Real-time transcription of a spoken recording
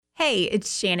Hey,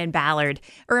 it's Shannon Ballard.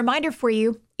 A reminder for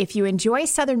you, if you enjoy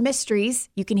Southern Mysteries,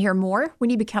 you can hear more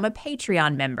when you become a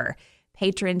Patreon member.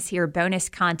 Patrons hear bonus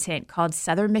content called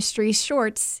Southern Mysteries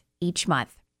Shorts each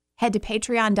month. Head to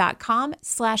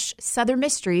patreon.com/Southern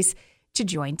Mysteries to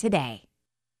join today.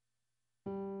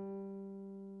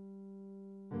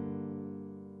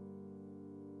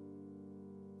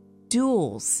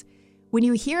 Duels. When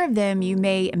you hear of them, you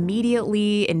may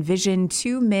immediately envision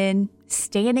two men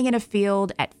standing in a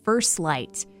field at first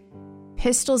light,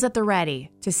 pistols at the ready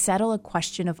to settle a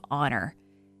question of honor.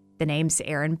 The names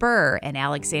Aaron Burr and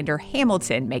Alexander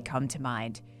Hamilton may come to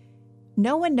mind.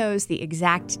 No one knows the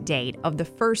exact date of the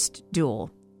first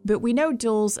duel, but we know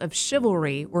duels of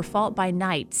chivalry were fought by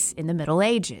knights in the Middle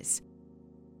Ages.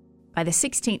 By the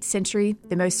 16th century,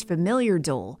 the most familiar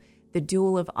duel, the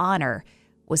Duel of Honor,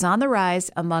 was on the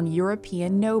rise among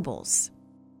European nobles.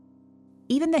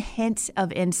 Even the hint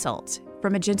of insult,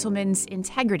 from a gentleman's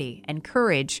integrity and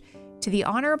courage to the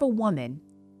honor of a woman,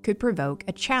 could provoke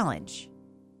a challenge.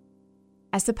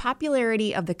 As the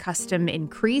popularity of the custom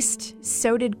increased,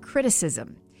 so did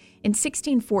criticism. In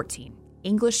 1614,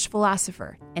 English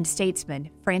philosopher and statesman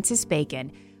Francis Bacon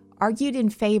argued in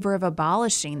favor of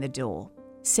abolishing the duel,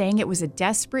 saying it was a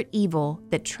desperate evil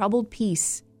that troubled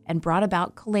peace and brought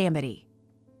about calamity.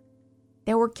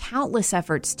 There were countless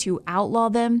efforts to outlaw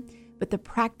them, but the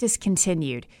practice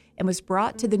continued and was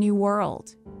brought to the New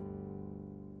World.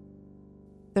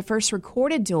 The first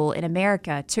recorded duel in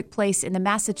America took place in the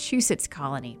Massachusetts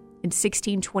colony in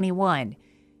 1621.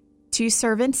 Two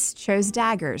servants chose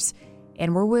daggers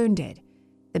and were wounded.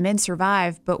 The men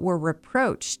survived but were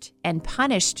reproached and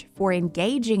punished for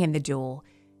engaging in the duel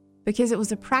because it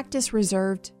was a practice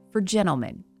reserved for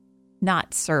gentlemen,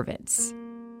 not servants.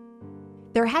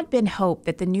 There had been hope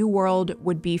that the New World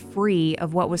would be free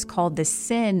of what was called the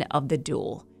sin of the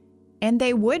duel, and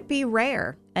they would be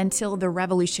rare until the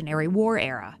Revolutionary War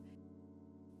era.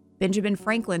 Benjamin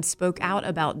Franklin spoke out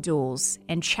about duels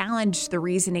and challenged the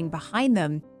reasoning behind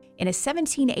them in a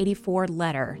 1784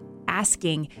 letter,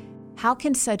 asking, "How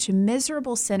can such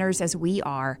miserable sinners as we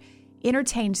are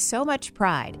entertain so much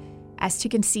pride as to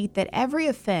conceit that every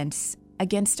offense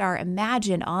against our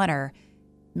imagined honor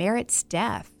merits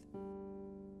death?"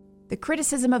 The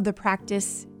criticism of the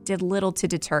practice did little to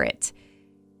deter it.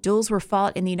 Duels were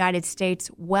fought in the United States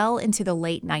well into the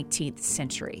late 19th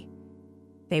century.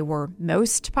 They were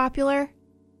most popular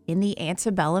in the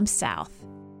antebellum South.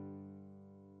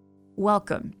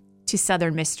 Welcome to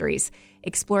Southern Mysteries,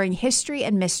 exploring history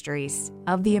and mysteries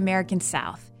of the American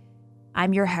South.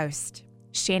 I'm your host,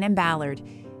 Shannon Ballard.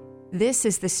 This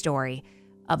is the story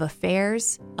of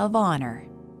affairs of honor.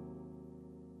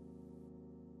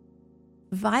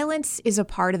 Violence is a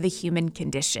part of the human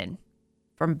condition.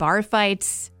 From bar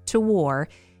fights to war,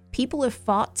 people have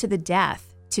fought to the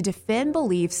death to defend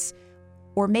beliefs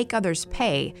or make others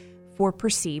pay for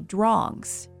perceived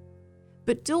wrongs.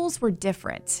 But duels were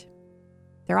different.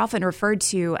 They're often referred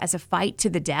to as a fight to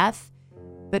the death,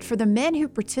 but for the men who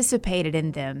participated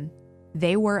in them,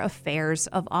 they were affairs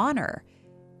of honor.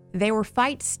 They were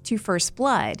fights to first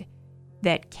blood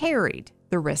that carried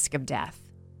the risk of death.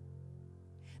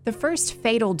 The first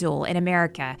fatal duel in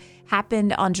America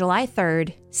happened on July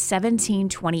 3rd,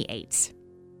 1728.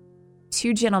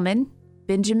 Two gentlemen,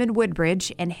 Benjamin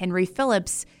Woodbridge and Henry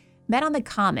Phillips, met on the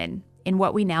Common in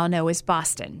what we now know as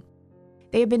Boston.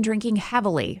 They had been drinking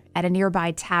heavily at a nearby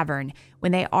tavern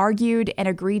when they argued and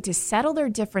agreed to settle their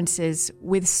differences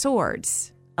with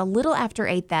swords a little after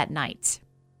 8 that night.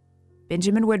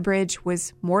 Benjamin Woodbridge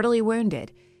was mortally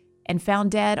wounded and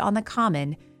found dead on the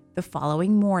Common the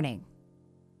following morning.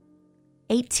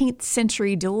 18th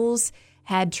century duels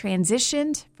had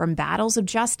transitioned from battles of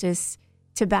justice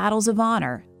to battles of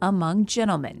honor among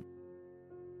gentlemen.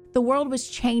 The world was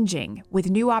changing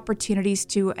with new opportunities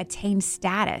to attain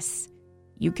status.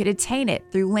 You could attain it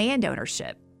through land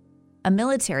ownership, a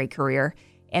military career,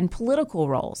 and political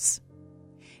roles.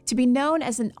 To be known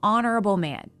as an honorable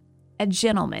man, a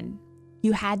gentleman,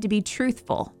 you had to be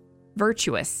truthful,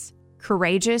 virtuous,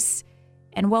 courageous,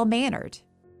 and well-mannered.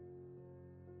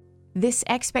 This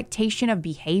expectation of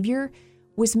behavior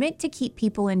was meant to keep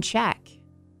people in check,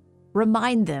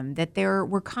 remind them that there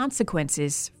were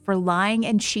consequences for lying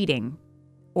and cheating,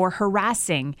 or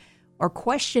harassing or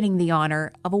questioning the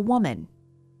honor of a woman.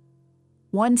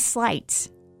 One slight,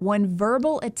 one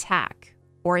verbal attack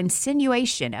or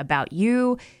insinuation about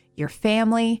you, your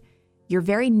family, your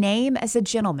very name as a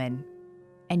gentleman,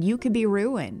 and you could be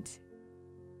ruined.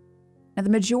 Now, the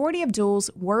majority of duels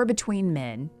were between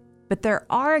men, but there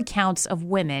are accounts of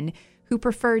women who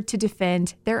preferred to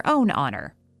defend their own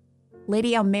honor.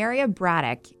 Lady Almeria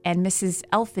Braddock and Mrs.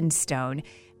 Elphinstone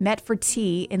met for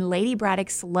tea in Lady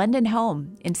Braddock's London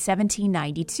home in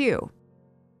 1792.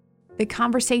 The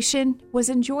conversation was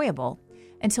enjoyable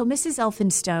until Mrs.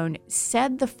 Elphinstone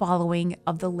said the following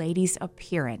of the lady's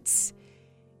appearance.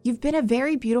 "You've been a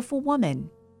very beautiful woman.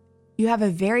 You have a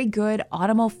very good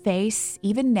autumnal face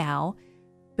even now,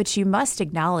 but you must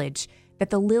acknowledge that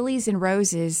the lilies and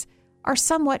roses are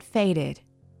somewhat faded.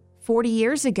 40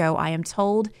 years ago, I am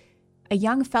told, a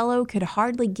young fellow could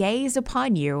hardly gaze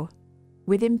upon you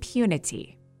with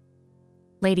impunity."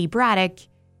 Lady Braddock,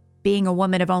 being a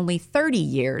woman of only 30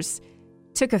 years,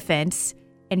 took offense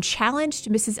and challenged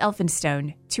Mrs.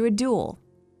 Elphinstone to a duel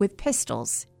with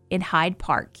pistols in Hyde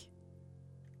Park.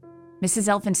 Mrs.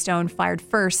 Elphinstone fired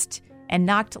first and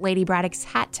knocked Lady Braddock's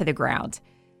hat to the ground.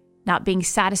 Not being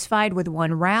satisfied with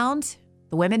one round,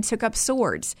 the women took up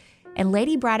swords, and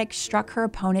Lady Braddock struck her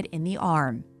opponent in the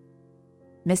arm.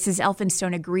 Mrs.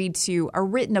 Elphinstone agreed to a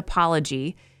written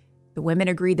apology. The women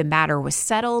agreed the matter was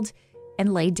settled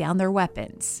and laid down their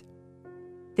weapons.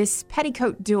 This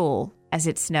petticoat duel, as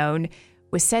it's known,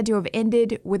 was said to have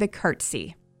ended with a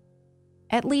curtsy.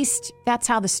 At least, that's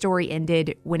how the story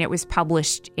ended when it was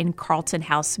published in Carlton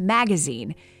House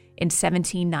magazine in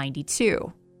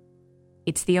 1792.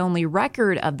 It's the only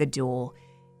record of the duel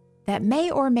that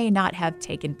may or may not have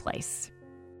taken place.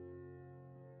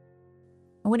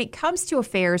 When it comes to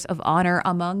affairs of honor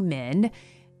among men,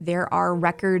 there are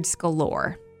records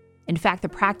galore. In fact, the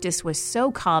practice was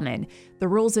so common, the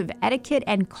rules of etiquette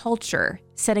and culture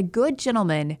said a good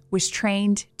gentleman was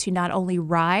trained to not only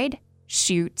ride,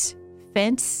 shoot,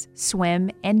 fence,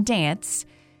 swim, and dance.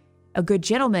 A good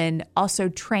gentleman also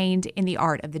trained in the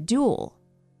art of the duel.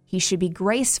 He should be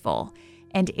graceful,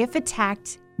 and if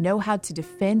attacked, know how to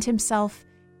defend himself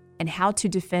and how to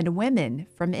defend women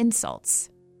from insults.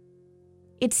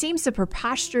 It seems a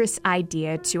preposterous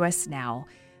idea to us now,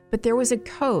 but there was a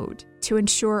code to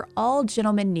ensure all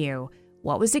gentlemen knew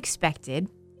what was expected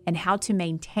and how to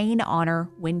maintain honor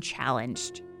when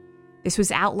challenged. This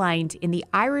was outlined in the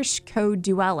Irish Code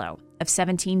Duello of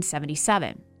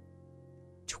 1777.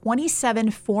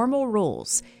 27 formal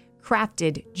rules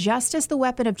crafted just as the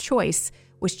weapon of choice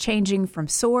was changing from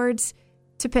swords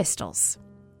to pistols,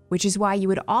 which is why you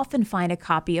would often find a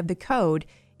copy of the code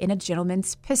in a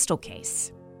gentleman's pistol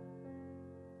case.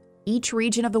 Each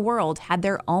region of the world had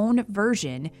their own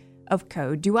version of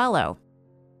Code Duello.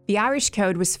 The Irish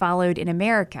Code was followed in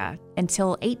America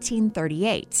until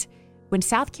 1838, when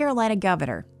South Carolina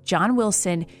Governor John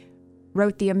Wilson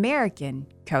wrote the American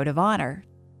Code of Honor.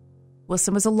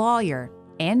 Wilson was a lawyer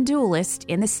and duelist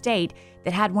in the state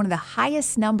that had one of the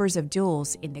highest numbers of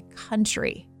duels in the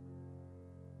country.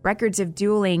 Records of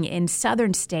dueling in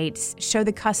southern states show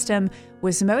the custom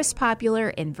was most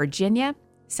popular in Virginia,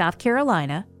 South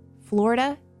Carolina,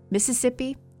 Florida,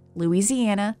 Mississippi,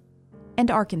 Louisiana, and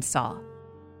Arkansas.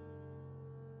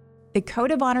 The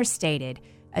Code of Honor stated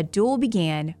a duel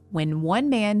began when one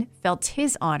man felt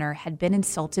his honor had been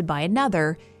insulted by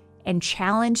another and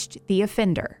challenged the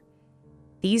offender.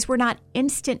 These were not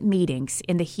instant meetings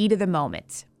in the heat of the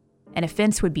moment. An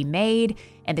offense would be made,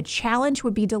 and the challenge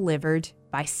would be delivered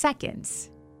by seconds.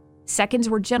 Seconds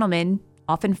were gentlemen,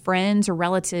 often friends or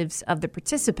relatives of the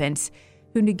participants,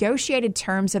 who negotiated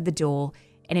terms of the duel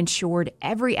and ensured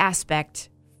every aspect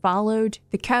followed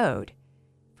the code,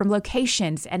 from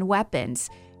locations and weapons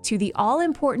to the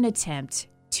all-important attempt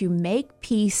to make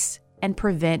peace and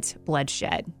prevent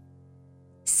bloodshed.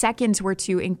 Seconds were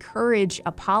to encourage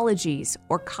apologies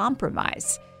or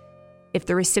compromise. If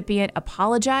the recipient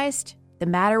apologized, the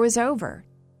matter was over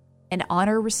and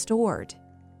honor restored.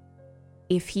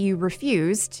 If he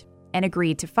refused and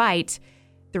agreed to fight,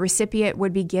 the recipient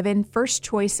would be given first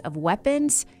choice of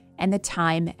weapons and the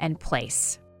time and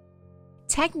place.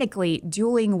 Technically,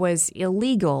 dueling was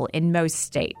illegal in most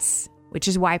states, which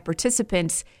is why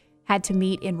participants had to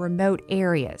meet in remote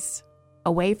areas,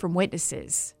 away from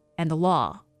witnesses and the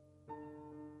law.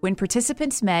 When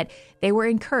participants met, they were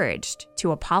encouraged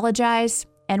to apologize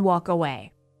and walk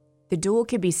away. The duel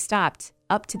could be stopped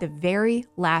up to the very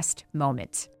last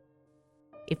moment.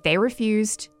 If they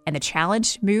refused and the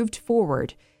challenge moved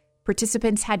forward,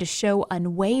 participants had to show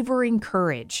unwavering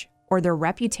courage or their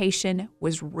reputation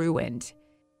was ruined.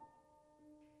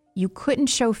 You couldn't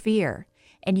show fear,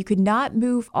 and you could not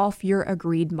move off your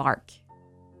agreed mark.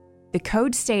 The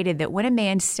code stated that when a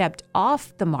man stepped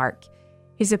off the mark,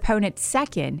 his opponent's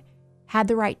second had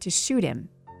the right to shoot him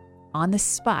on the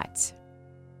spot.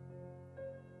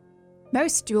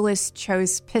 Most duelists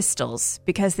chose pistols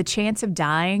because the chance of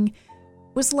dying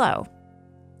was low.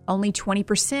 Only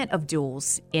 20% of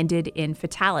duels ended in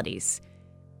fatalities.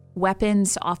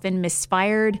 Weapons often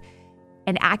misfired,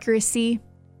 and accuracy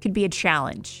could be a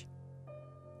challenge.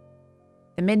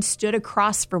 The men stood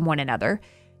across from one another,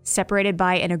 separated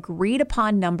by an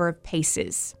agreed-upon number of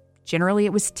paces. Generally,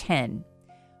 it was 10.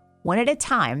 One at a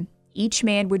time, each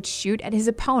man would shoot at his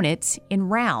opponent in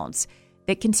rounds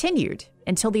that continued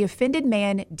until the offended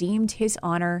man deemed his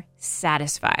honor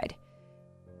satisfied.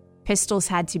 Pistols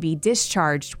had to be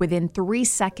discharged within 3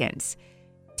 seconds.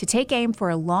 To take aim for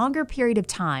a longer period of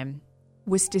time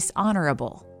was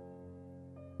dishonorable.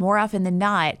 More often than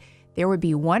not, there would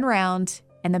be one round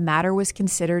and the matter was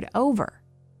considered over,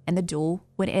 and the duel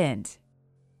would end.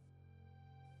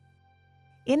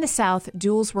 In the South,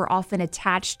 duels were often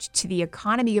attached to the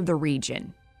economy of the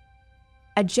region.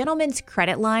 A gentleman's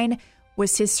credit line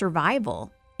was his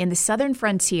survival in the southern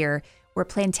frontier, where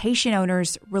plantation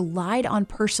owners relied on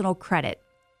personal credit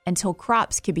until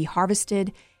crops could be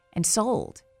harvested and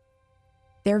sold.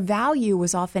 Their value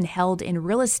was often held in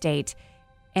real estate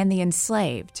and the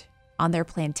enslaved on their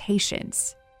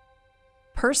plantations.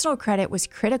 Personal credit was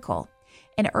critical,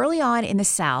 and early on in the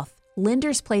South,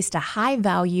 lenders placed a high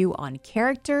value on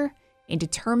character in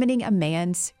determining a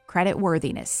man's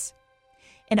creditworthiness.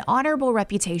 An honorable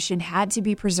reputation had to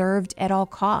be preserved at all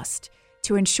cost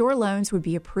to ensure loans would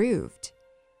be approved.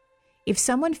 If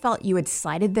someone felt you had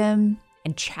slighted them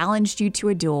and challenged you to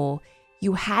a duel,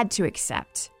 you had to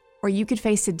accept, or you could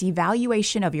face a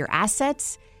devaluation of your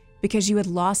assets because you had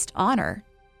lost honor,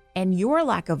 and your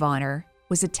lack of honor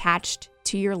was attached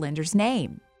to your lender's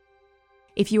name.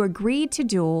 If you agreed to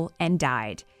duel and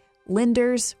died,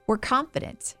 lenders were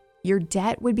confident your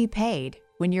debt would be paid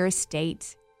when your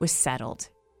estate was settled.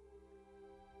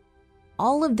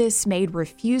 All of this made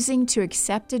refusing to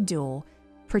accept a duel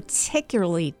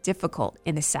particularly difficult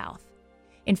in the South.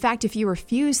 In fact, if you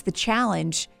refused the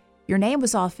challenge, your name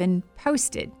was often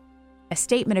posted. A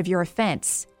statement of your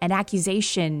offense, an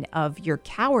accusation of your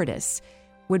cowardice,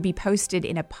 would be posted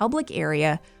in a public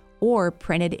area or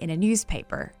printed in a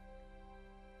newspaper.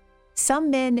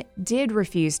 Some men did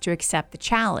refuse to accept the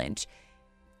challenge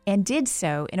and did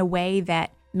so in a way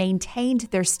that maintained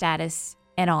their status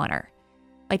and honor.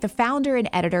 Like the founder and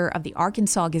editor of the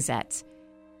Arkansas Gazette,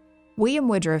 William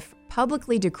Woodruff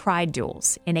publicly decried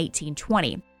duels in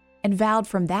 1820 and vowed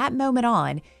from that moment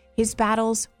on his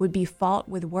battles would be fought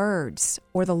with words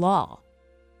or the law,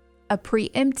 a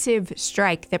preemptive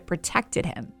strike that protected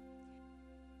him.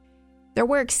 There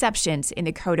were exceptions in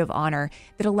the Code of Honor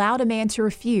that allowed a man to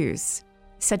refuse,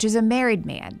 such as a married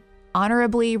man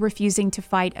honorably refusing to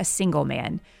fight a single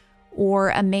man, or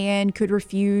a man could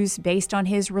refuse based on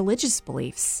his religious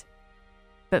beliefs.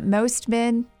 But most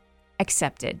men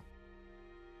accepted.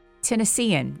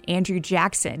 Tennessean Andrew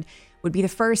Jackson would be the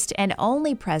first and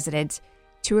only president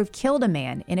to have killed a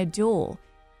man in a duel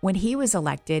when he was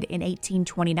elected in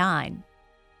 1829.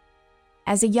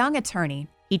 As a young attorney,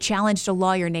 he challenged a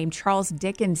lawyer named Charles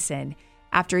Dickinson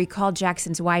after he called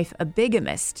Jackson's wife a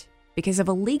bigamist because of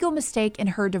a legal mistake in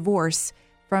her divorce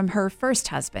from her first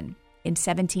husband in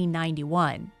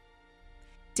 1791.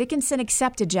 Dickinson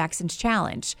accepted Jackson's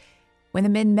challenge. When the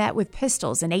men met with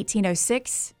pistols in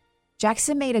 1806,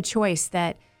 Jackson made a choice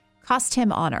that cost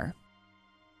him honor.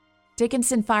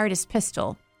 Dickinson fired his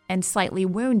pistol and slightly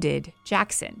wounded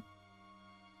Jackson.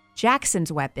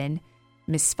 Jackson's weapon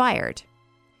misfired.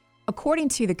 According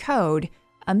to the code,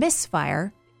 a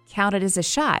misfire counted as a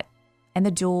shot, and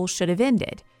the duel should have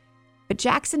ended. But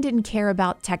Jackson didn't care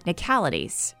about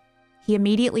technicalities. He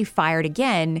immediately fired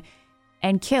again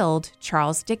and killed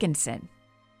Charles Dickinson.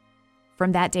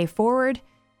 From that day forward,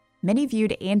 many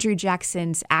viewed Andrew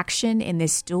Jackson's action in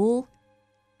this duel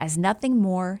as nothing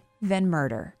more than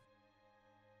murder.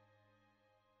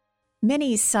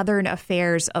 Many Southern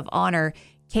affairs of honor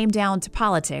came down to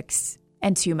politics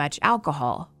and too much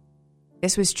alcohol.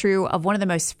 This was true of one of the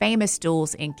most famous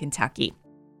duels in Kentucky.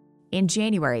 In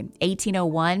January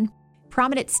 1801,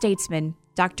 prominent statesmen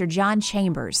Dr. John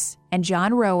Chambers and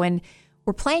John Rowan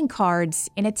were playing cards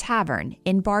in a tavern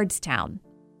in Bardstown.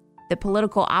 The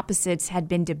political opposites had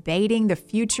been debating the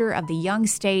future of the young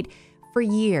state for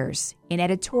years in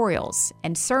editorials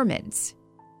and sermons.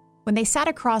 When they sat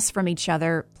across from each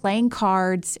other, playing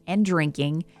cards and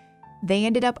drinking, they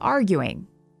ended up arguing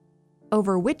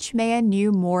over which man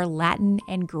knew more Latin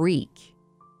and Greek.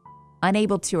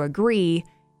 Unable to agree,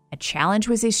 a challenge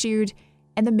was issued,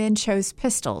 and the men chose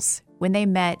pistols when they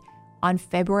met on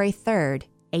February 3rd,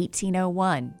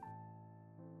 1801.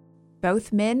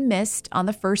 Both men missed on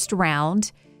the first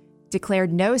round,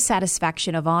 declared no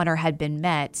satisfaction of honor had been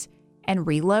met, and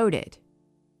reloaded.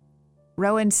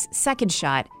 Rowan's second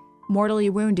shot mortally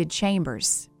wounded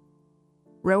Chambers.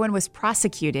 Rowan was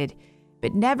prosecuted,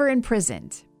 but never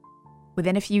imprisoned.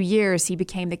 Within a few years, he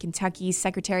became the Kentucky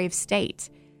Secretary of State.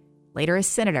 later a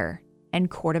senator and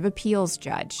Court of Appeals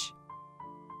judge.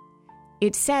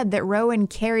 It's said that Rowan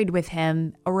carried with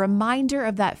him a reminder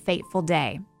of that fateful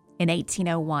day in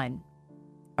 1801,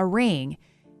 a ring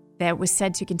that was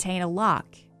said to contain a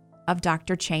lock of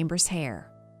Dr. Chambers'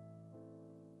 hair.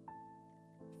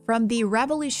 From the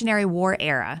Revolutionary War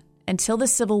era until the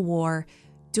Civil War,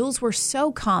 duels were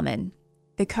so common,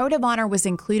 the Code of Honor was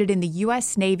included in the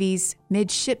U.S. Navy's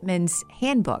Midshipman's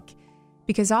Handbook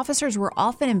because officers were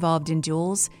often involved in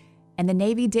duels, and the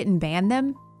Navy didn't ban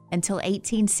them until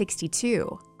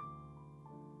 1862.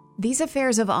 These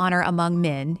affairs of honor among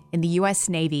men in the U.S.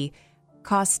 Navy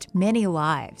cost many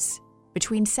lives.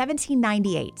 Between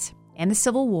 1798 and the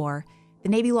Civil War, the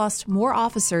Navy lost more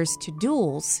officers to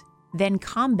duels than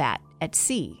combat at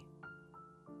sea,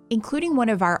 including one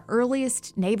of our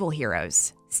earliest naval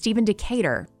heroes, Stephen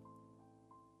Decatur.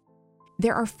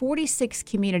 There are 46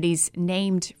 communities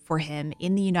named for him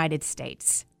in the United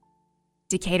States: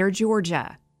 Decatur,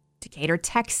 Georgia, Decatur,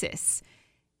 Texas,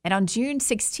 and on June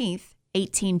 16,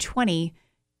 1820,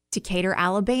 Decatur,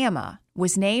 Alabama,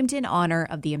 was named in honor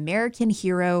of the American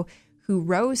hero who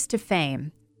rose to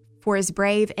fame for his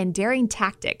brave and daring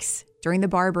tactics during the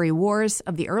Barbary Wars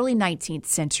of the early 19th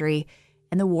century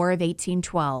and the War of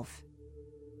 1812.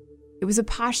 It was a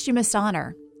posthumous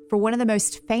honor for one of the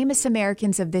most famous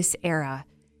Americans of this era,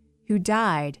 who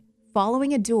died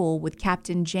following a duel with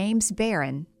Captain James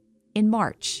Barron in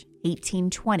March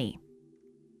 1820.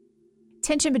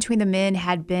 Tension between the men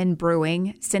had been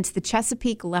brewing since the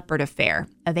Chesapeake Leopard Affair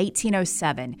of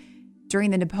 1807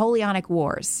 during the Napoleonic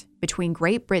Wars between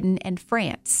Great Britain and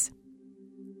France.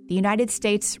 The United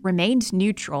States remained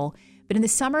neutral, but in the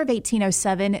summer of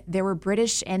 1807, there were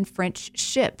British and French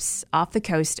ships off the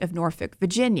coast of Norfolk,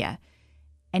 Virginia,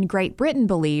 and Great Britain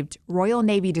believed Royal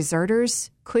Navy deserters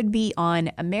could be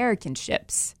on American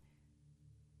ships.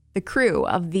 The crew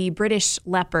of the British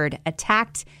Leopard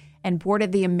attacked and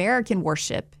boarded the American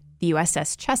warship, the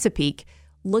USS Chesapeake,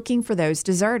 looking for those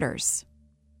deserters.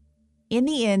 In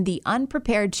the end, the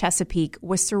unprepared Chesapeake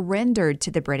was surrendered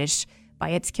to the British by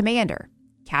its commander,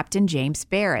 Captain James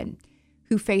Barron,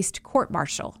 who faced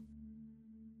court-martial.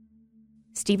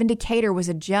 Stephen Decatur was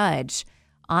a judge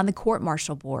on the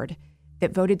court-martial board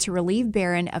that voted to relieve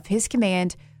Barron of his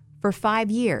command for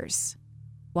 5 years,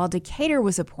 while Decatur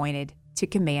was appointed to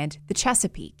command the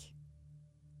Chesapeake.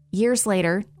 Years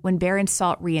later, when Barron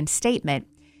sought reinstatement,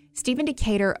 Stephen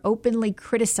Decatur openly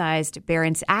criticized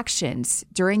Barron's actions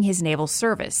during his naval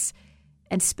service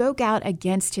and spoke out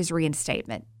against his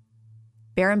reinstatement.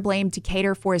 Barron blamed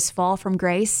Decatur for his fall from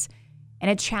grace, and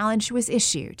a challenge was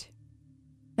issued.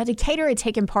 Now, Decatur had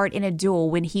taken part in a duel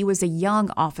when he was a young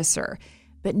officer,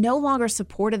 but no longer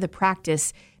supported the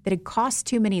practice that had cost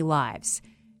too many lives,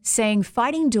 saying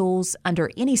fighting duels under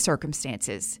any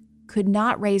circumstances could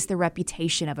not raise the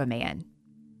reputation of a man.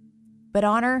 But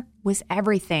honor was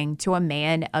everything to a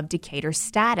man of Decatur's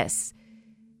status.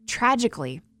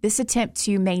 Tragically, this attempt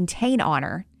to maintain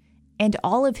honor and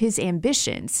all of his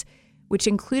ambitions, which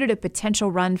included a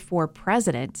potential run for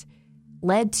president,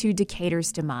 led to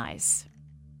Decatur's demise.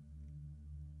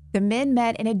 The men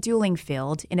met in a dueling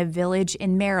field in a village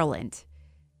in Maryland.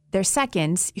 Their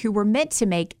seconds, who were meant to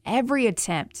make every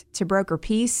attempt to broker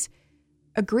peace,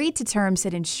 agreed to terms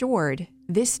that ensured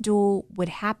this duel would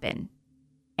happen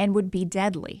and would be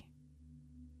deadly.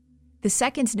 The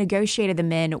seconds negotiated the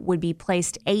men would be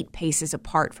placed 8 paces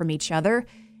apart from each other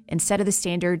instead of the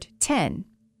standard 10.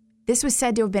 This was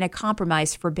said to have been a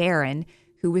compromise for Barron,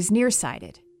 who was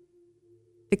nearsighted.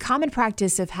 The common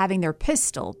practice of having their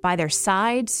pistol by their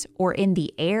sides or in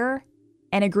the air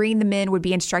and agreeing the men would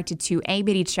be instructed to aim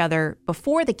at each other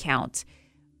before the count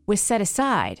was set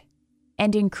aside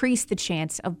and increased the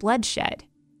chance of bloodshed.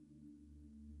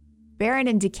 Barron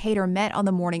and Decatur met on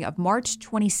the morning of March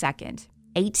 22nd,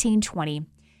 1820,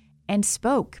 and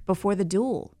spoke before the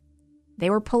duel. They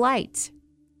were polite,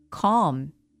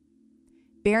 calm.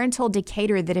 Barron told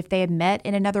Decatur that if they had met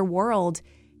in another world,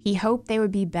 he hoped they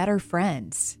would be better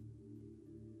friends.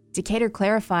 Decatur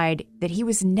clarified that he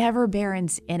was never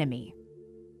Barron's enemy.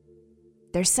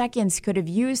 Their seconds could have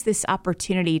used this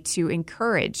opportunity to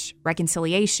encourage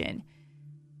reconciliation,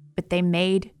 but they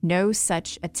made no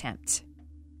such attempt.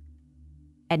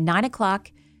 At 9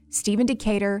 o'clock, Stephen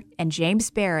Decatur and James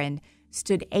Barron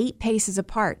stood 8 paces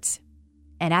apart,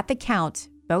 and at the count,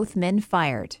 both men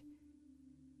fired.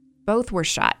 Both were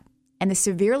shot, and the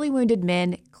severely wounded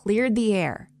men cleared the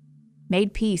air,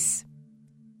 made peace.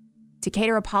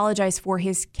 Decatur apologized for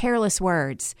his careless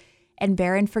words, and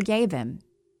Barron forgave him.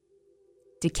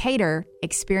 Decatur,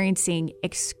 experiencing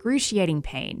excruciating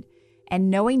pain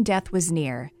and knowing death was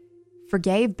near,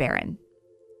 forgave Barron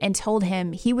and told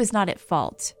him he was not at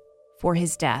fault for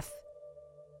his death.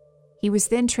 He was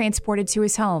then transported to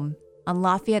his home on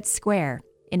Lafayette Square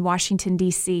in Washington,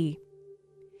 D.C.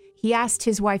 He asked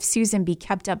his wife Susan be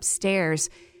kept upstairs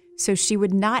so she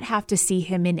would not have to see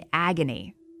him in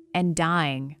agony and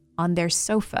dying on their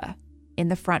sofa in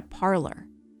the front parlor.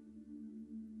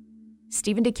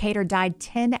 Stephen Decatur died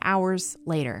 10 hours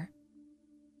later.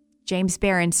 James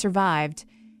Barron survived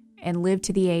and lived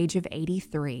to the age of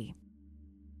 83.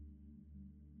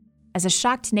 As a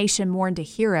shocked nation mourned a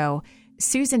hero,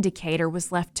 Susan Decatur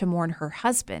was left to mourn her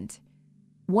husband.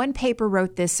 One paper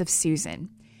wrote this of Susan: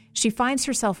 "She finds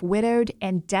herself widowed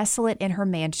and desolate in her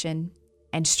mansion,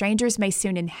 and strangers may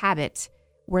soon inhabit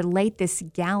where late this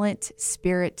gallant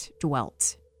spirit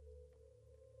dwelt."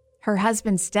 Her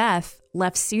husband's death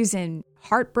left Susan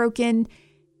heartbroken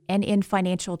and in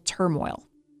financial turmoil.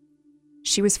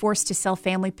 She was forced to sell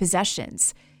family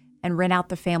possessions and rent out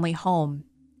the family home.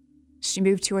 She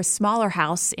moved to a smaller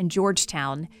house in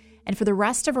Georgetown, and for the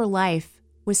rest of her life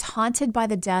was haunted by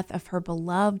the death of her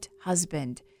beloved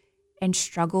husband and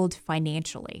struggled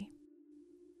financially.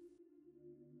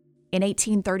 In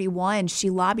 1831, she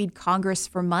lobbied Congress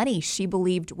for money she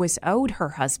believed was owed her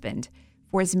husband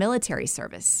for his military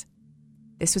service.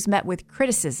 This was met with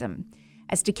criticism,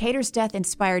 as Decatur's death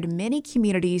inspired many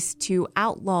communities to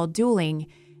outlaw dueling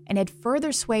and had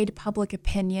further swayed public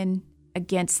opinion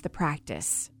against the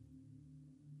practice.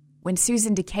 When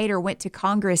Susan Decatur went to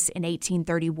Congress in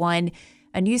 1831,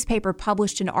 a newspaper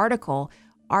published an article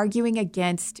arguing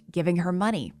against giving her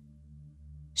money.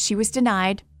 She was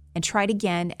denied and tried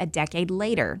again a decade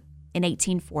later in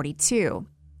 1842.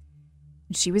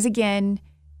 She was again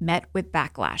met with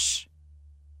backlash.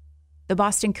 The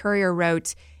Boston Courier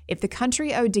wrote, "If the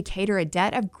country owed Decatur a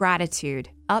debt of gratitude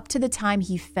up to the time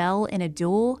he fell in a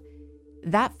duel,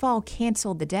 that fall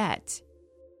canceled the debt.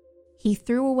 He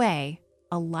threw away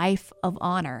a life of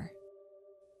honor."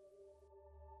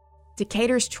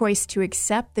 Decatur's choice to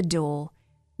accept the duel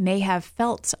may have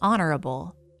felt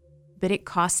honorable, but it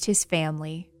cost his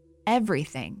family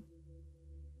everything.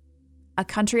 A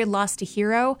country had lost a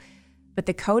hero, but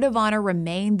the code of honor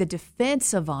remained the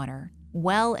defense of honor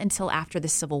well until after the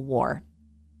Civil War.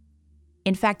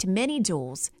 In fact, many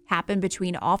duels happened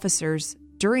between officers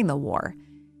during the war,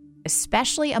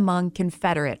 especially among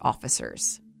Confederate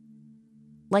officers,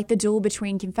 like the duel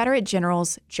between Confederate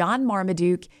generals John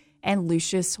Marmaduke and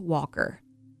Lucius Walker.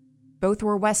 Both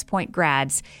were West Point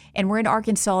grads and were in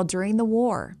Arkansas during the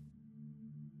war.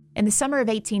 In the summer of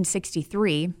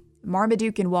 1863,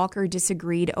 Marmaduke and Walker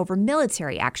disagreed over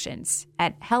military actions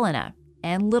at Helena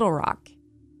and Little Rock.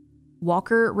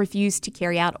 Walker refused to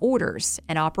carry out orders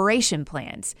and operation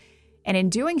plans, and in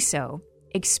doing so,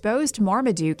 exposed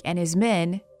Marmaduke and his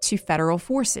men to federal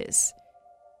forces.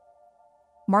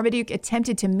 Marmaduke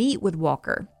attempted to meet with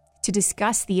Walker to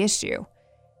discuss the issue,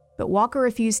 but Walker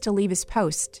refused to leave his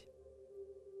post.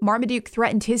 Marmaduke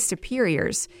threatened his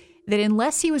superiors that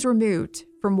unless he was removed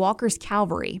from Walker's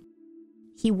cavalry,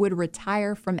 he would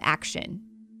retire from action.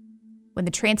 When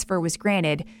the transfer was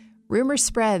granted, rumors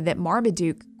spread that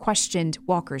Marmaduke questioned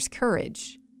Walker's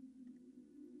courage.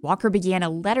 Walker began a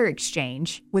letter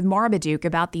exchange with Marmaduke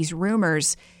about these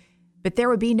rumors, but there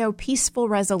would be no peaceful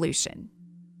resolution.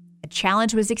 A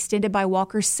challenge was extended by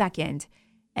Walker's second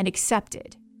and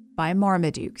accepted by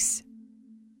Marmaduke's.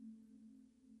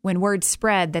 When word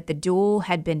spread that the duel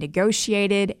had been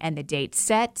negotiated and the date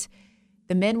set,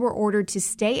 the men were ordered to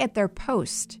stay at their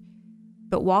post,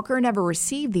 but Walker never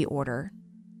received the order,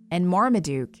 and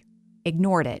Marmaduke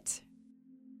ignored it.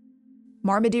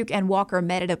 Marmaduke and Walker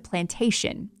met at a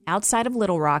plantation outside of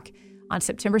Little Rock on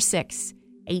September 6,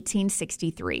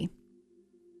 1863.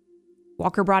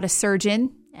 Walker brought a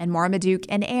surgeon and Marmaduke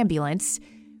an ambulance,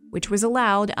 which was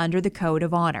allowed under the Code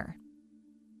of Honor.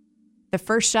 The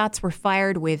first shots were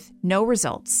fired with no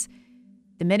results.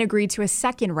 The men agreed to a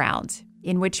second round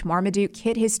in which Marmaduke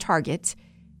hit his target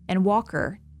and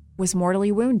Walker was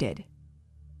mortally wounded.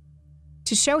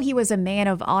 To show he was a man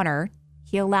of honor,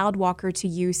 he allowed Walker to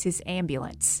use his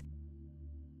ambulance.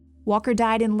 Walker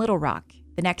died in Little Rock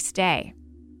the next day.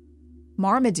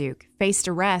 Marmaduke faced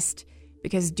arrest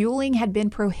because dueling had been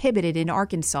prohibited in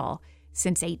Arkansas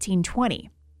since 1820.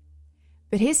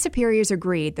 But his superiors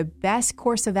agreed the best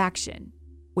course of action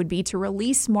would be to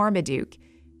release Marmaduke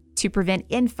to prevent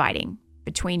infighting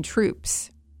between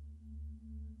troops.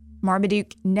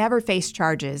 Marmaduke never faced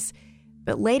charges,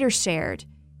 but later shared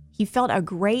he felt a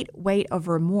great weight of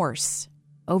remorse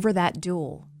over that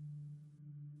duel.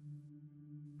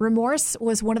 Remorse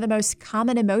was one of the most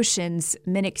common emotions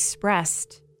men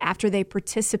expressed after they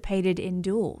participated in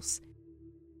duels.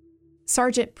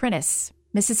 Sergeant Prentice,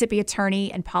 Mississippi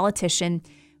attorney and politician,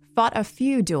 fought a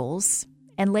few duels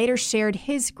and later shared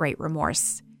his great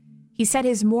remorse. He said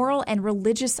his moral and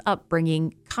religious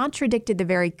upbringing contradicted the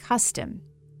very custom,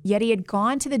 yet he had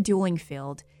gone to the dueling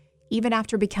field even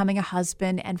after becoming a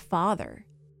husband and father.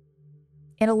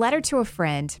 In a letter to a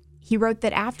friend, he wrote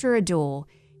that after a duel,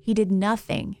 he did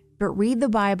nothing but read the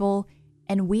Bible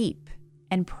and weep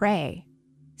and pray,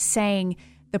 saying,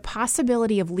 "The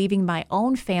possibility of leaving my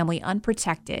own family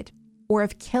unprotected or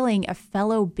of killing a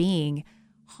fellow being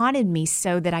haunted me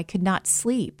so that I could not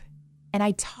sleep, and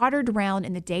I tottered around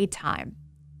in the daytime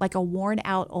like a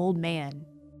worn-out old man."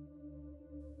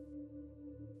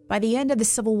 By the end of the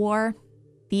Civil War,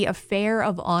 the affair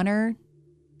of honor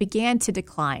began to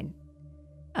decline.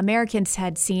 Americans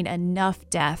had seen enough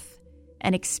death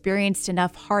and experienced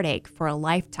enough heartache for a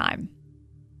lifetime.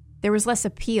 There was less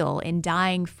appeal in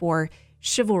dying for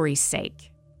chivalry's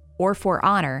sake or for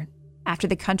honor after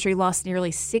the country lost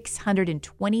nearly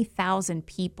 620,000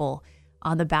 people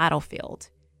on the battlefield.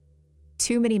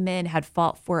 Too many men had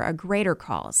fought for a greater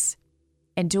cause,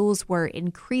 and duels were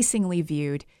increasingly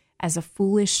viewed as a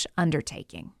foolish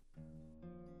undertaking.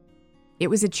 It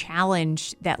was a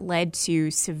challenge that led to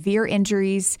severe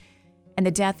injuries and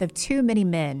the death of too many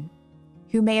men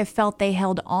who may have felt they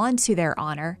held on to their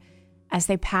honor as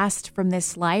they passed from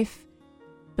this life,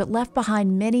 but left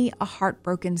behind many a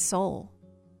heartbroken soul.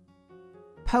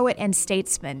 Poet and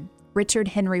statesman Richard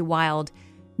Henry Wilde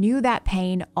knew that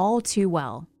pain all too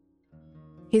well.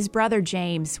 His brother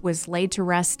James was laid to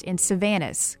rest in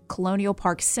Savannah's Colonial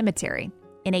Park Cemetery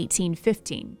in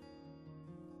 1815.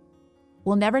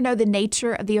 We'll never know the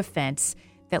nature of the offense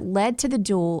that led to the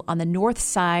duel on the north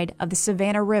side of the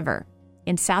Savannah River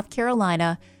in South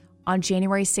Carolina on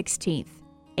January 16,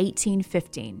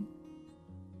 1815.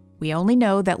 We only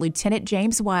know that Lieutenant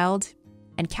James Wilde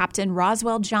and Captain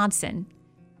Roswell Johnson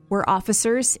were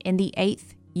officers in the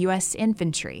 8th U.S.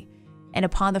 Infantry, and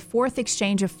upon the fourth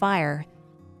exchange of fire,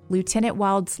 Lieutenant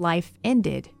Wilde's life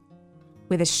ended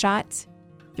with a shot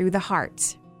through the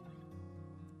heart.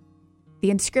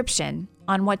 The inscription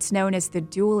on what's known as the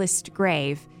duelist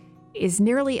grave is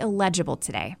nearly illegible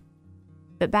today.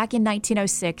 But back in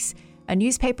 1906, a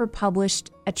newspaper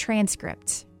published a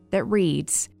transcript that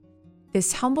reads,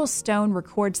 "This humble stone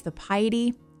records the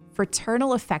piety,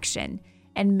 fraternal affection,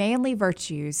 and manly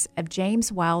virtues of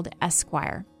James Wilde,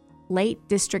 Esquire, late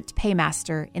District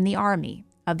Paymaster in the Army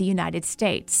of the United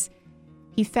States.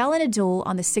 He fell in a duel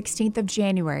on the 16th of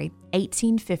January,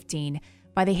 1815,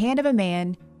 by the hand of a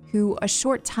man who a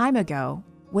short time ago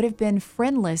would have been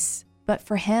friendless but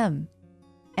for him,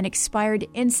 and expired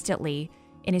instantly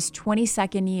in his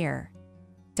 22nd year,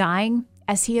 dying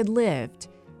as he had lived,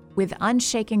 with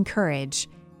unshaken courage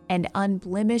and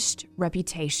unblemished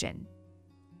reputation.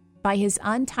 By his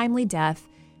untimely death,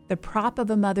 the prop of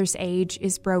a mother's age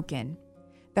is broken,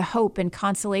 the hope and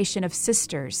consolation of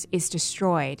sisters is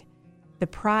destroyed, the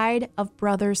pride of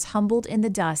brothers humbled in the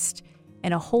dust,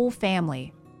 and a whole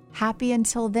family, happy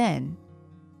until then,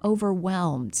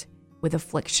 overwhelmed with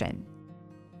affliction."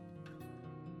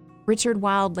 Richard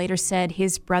Wilde later said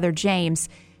his brother James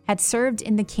had served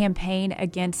in the campaign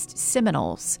against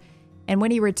Seminoles, and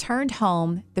when he returned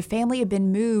home, the family had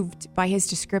been moved by his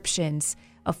descriptions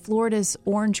of Florida's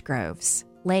orange groves,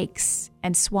 lakes,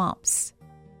 and swamps.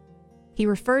 He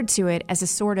referred to it as a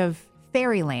sort of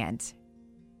fairyland.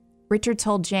 Richard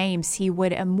told James he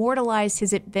would immortalize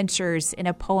his adventures in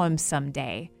a poem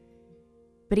someday,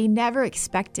 but he never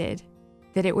expected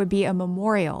that it would be a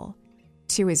memorial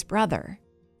to his brother.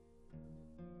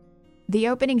 The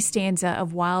opening stanza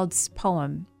of Wilde's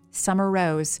poem, Summer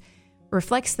Rose,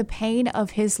 reflects the pain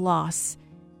of his loss,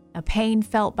 a pain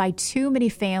felt by too many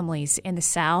families in the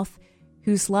South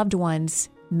whose loved ones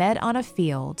met on a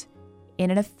field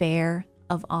in an affair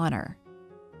of honor.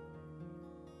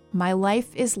 "My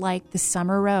life is like the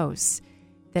summer rose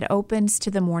that opens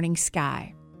to the morning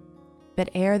sky, but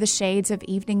ere the shades of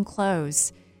evening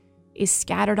close, is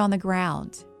scattered on the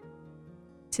ground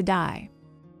to die."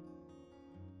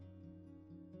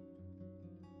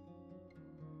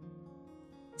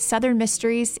 Southern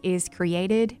Mysteries is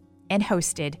created and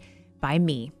hosted by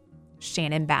me,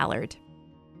 Shannon Ballard.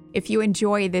 If you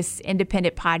enjoy this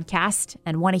independent podcast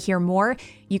and want to hear more,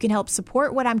 you can help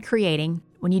support what I'm creating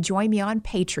when you join me on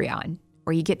Patreon,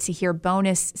 where you get to hear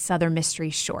bonus Southern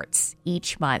Mysteries shorts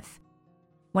each month.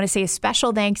 I want to say a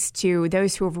special thanks to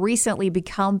those who have recently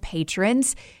become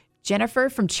patrons: Jennifer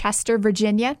from Chester,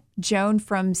 Virginia, Joan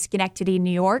from Schenectady, New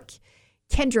York,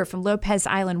 Kendra from Lopez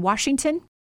Island, Washington,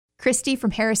 Christy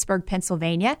from Harrisburg,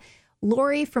 Pennsylvania,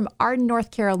 Lori from Arden,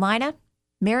 North Carolina,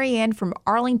 Marianne from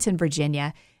Arlington,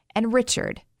 Virginia, and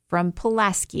Richard from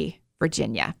Pulaski,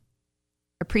 Virginia.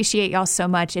 Appreciate y'all so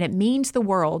much, and it means the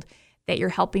world that you're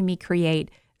helping me create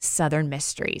Southern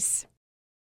Mysteries.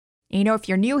 And if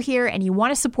you're new here and you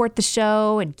want to support the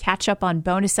show and catch up on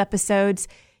bonus episodes,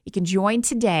 you can join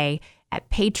today at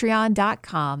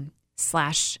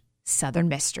patreon.com/Southern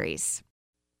Mysteries.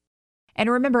 And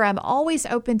remember, I'm always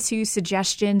open to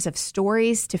suggestions of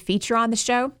stories to feature on the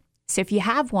show. So if you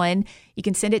have one, you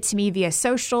can send it to me via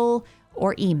social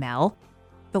or email.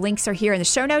 The links are here in the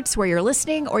show notes where you're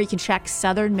listening, or you can check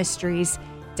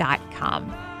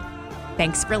southernmysteries.com.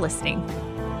 Thanks for listening.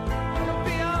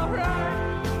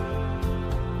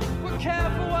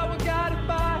 Careful what we gotta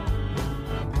buy.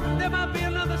 There might be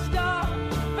another star.